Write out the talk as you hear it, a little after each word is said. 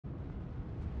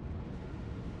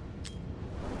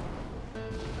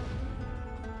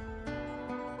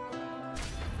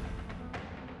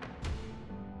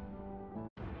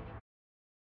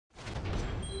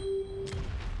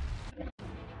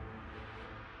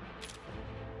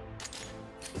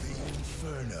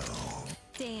Inferno.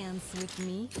 Dance with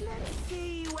me. Let's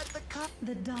see what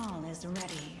the doll is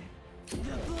ready.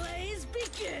 The blaze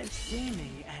begins.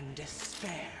 Seeming and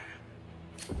despair.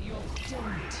 You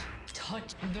don't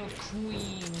touch the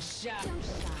queen shaft. Don't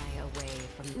shy away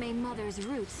from. May Mother's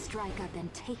roots strike up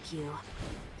and take you.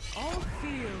 All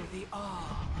feel the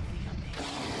awe of the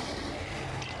amazing.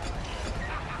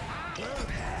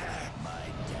 My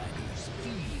daggers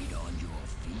feed on your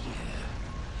fear.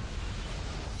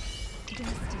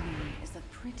 Destiny is a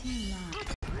pretty lie.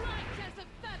 Light as a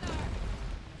feather.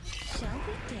 Shall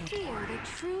we dance? Fear the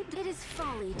true. It is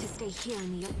folly to stay here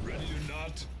in the. Ready or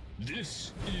not,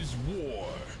 this is war.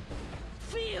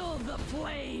 Feel the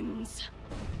flames.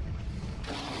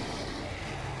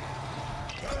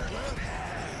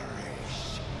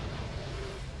 Perish.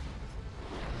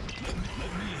 Let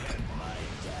me and my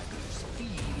daggers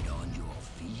feed on your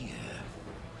fear.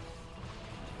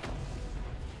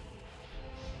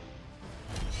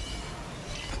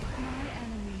 My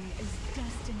enemy is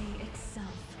destiny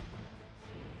itself.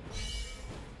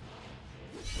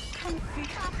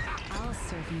 I'll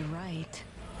serve you right.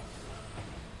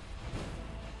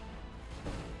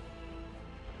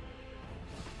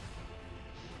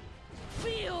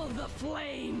 Feel the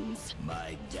flames.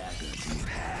 My daggers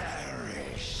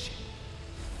perish.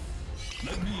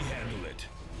 Let me handle it.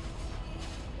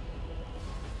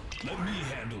 Let me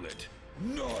handle it.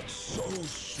 Not so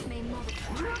soon. May Mother.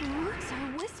 Your roots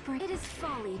are whispering. It is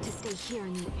folly to stay here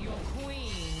in the. Your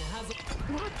queen has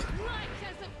a light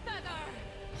as a feather.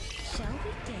 Shall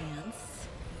we dance?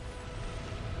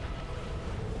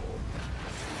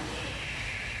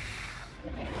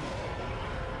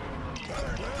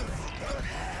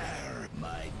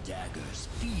 My daggers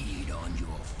feed on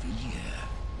your fear.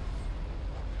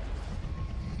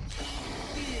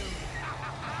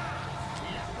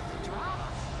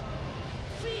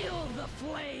 Feel the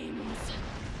flames.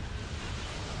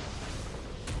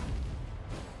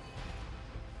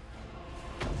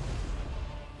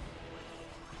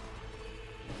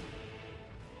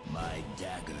 My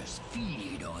daggers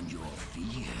feed on your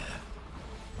fear.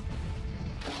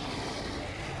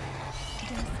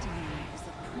 Destiny is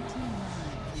a pretty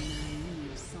lie from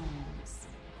naive souls.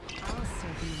 I'll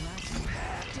serve you right.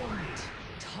 Don't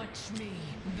touch me,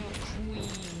 the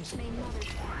queen. May Mother.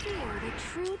 Fear the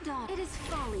true dawn. It is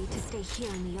folly to stay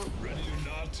here in the open. Ready or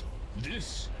not,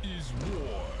 this is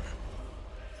war.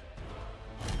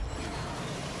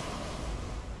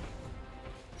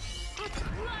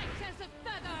 Light as a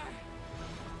feather.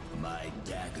 My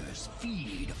daggers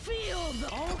feed. Feel the.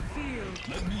 All feel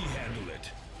Let me handle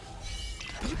it.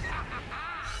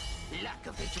 Lack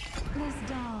of it. This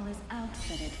doll is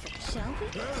outfitted for. Shall we?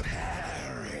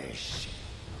 Perish.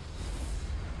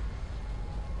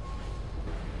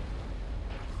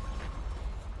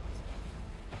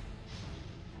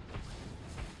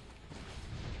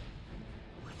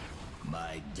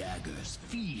 My daggers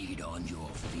feed on your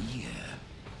fear.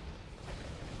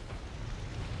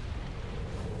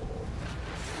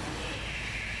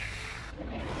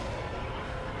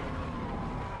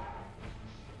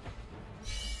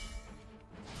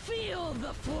 Feel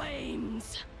the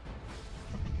flames!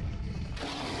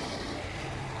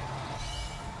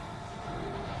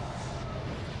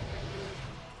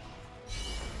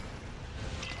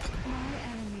 My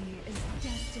enemy is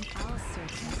destined. I'll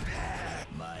serve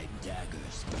you. My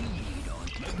daggers feed on.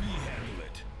 Let me handle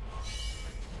it.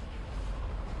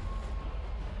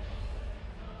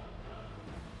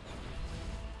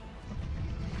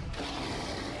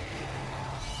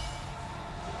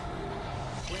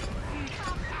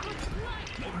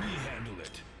 Let me handle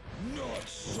it. Not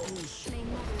so soon. May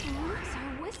Mother's roots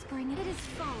are whispering. It is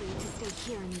folly to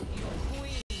stay here in the. Your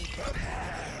queen.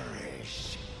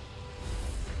 Perish.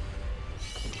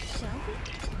 Shall we?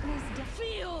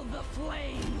 Feel the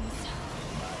flames!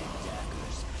 My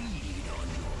daggers feed on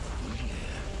your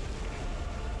fear.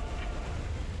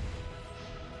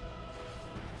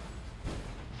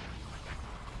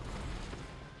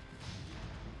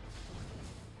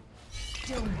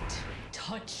 Don't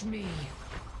touch me.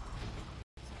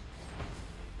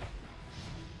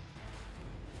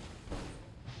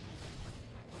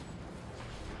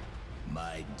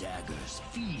 My daggers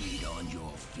feed on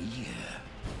your fear.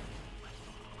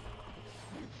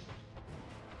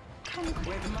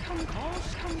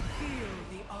 come feel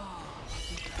the awe.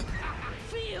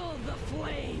 Feel the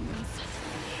flames!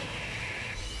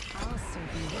 I'll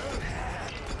serve you.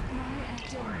 My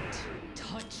Don't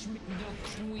touch me, the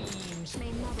queen.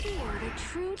 May mother fear the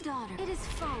true daughter. It is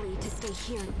folly to stay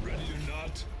here. Ready or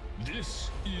not, this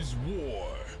is war.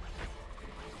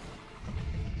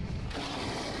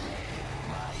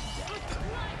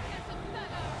 Light as a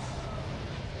feather.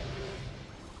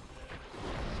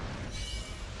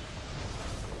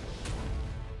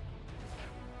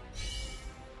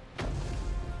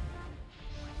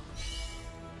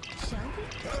 Shall we?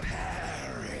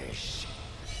 Perish.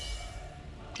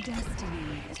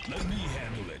 Destiny is Let me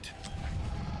handle it.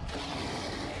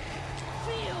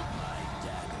 Feel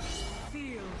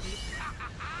Feel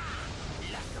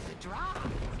the luck of the draw.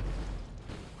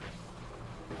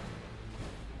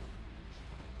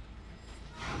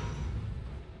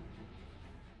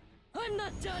 I'm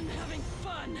not done having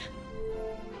fun.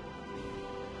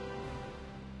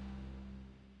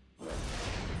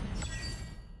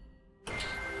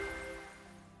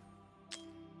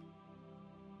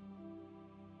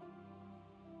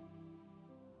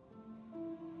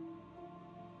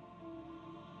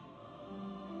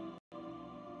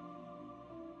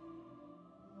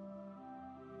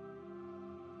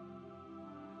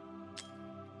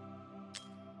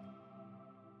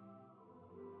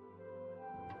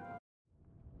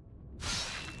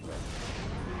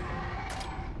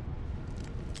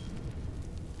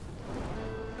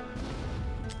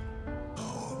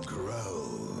 Oh,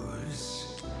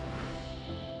 gross.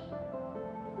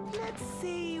 Let's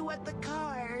see what the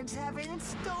cards have in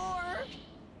store.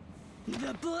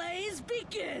 The blaze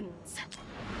begins.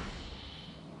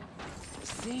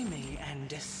 See me and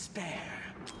despair.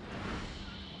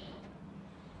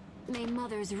 May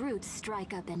mother's roots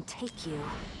strike up and take you.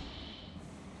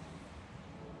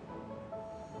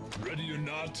 Ready or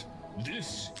not,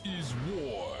 this is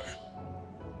war.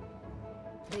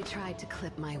 They tried to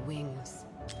clip my wings.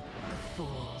 The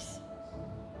fools.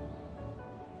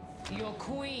 Your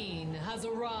queen has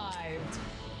arrived.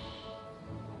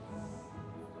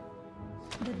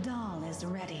 the doll is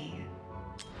ready.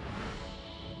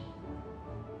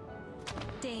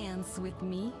 Dance with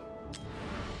me.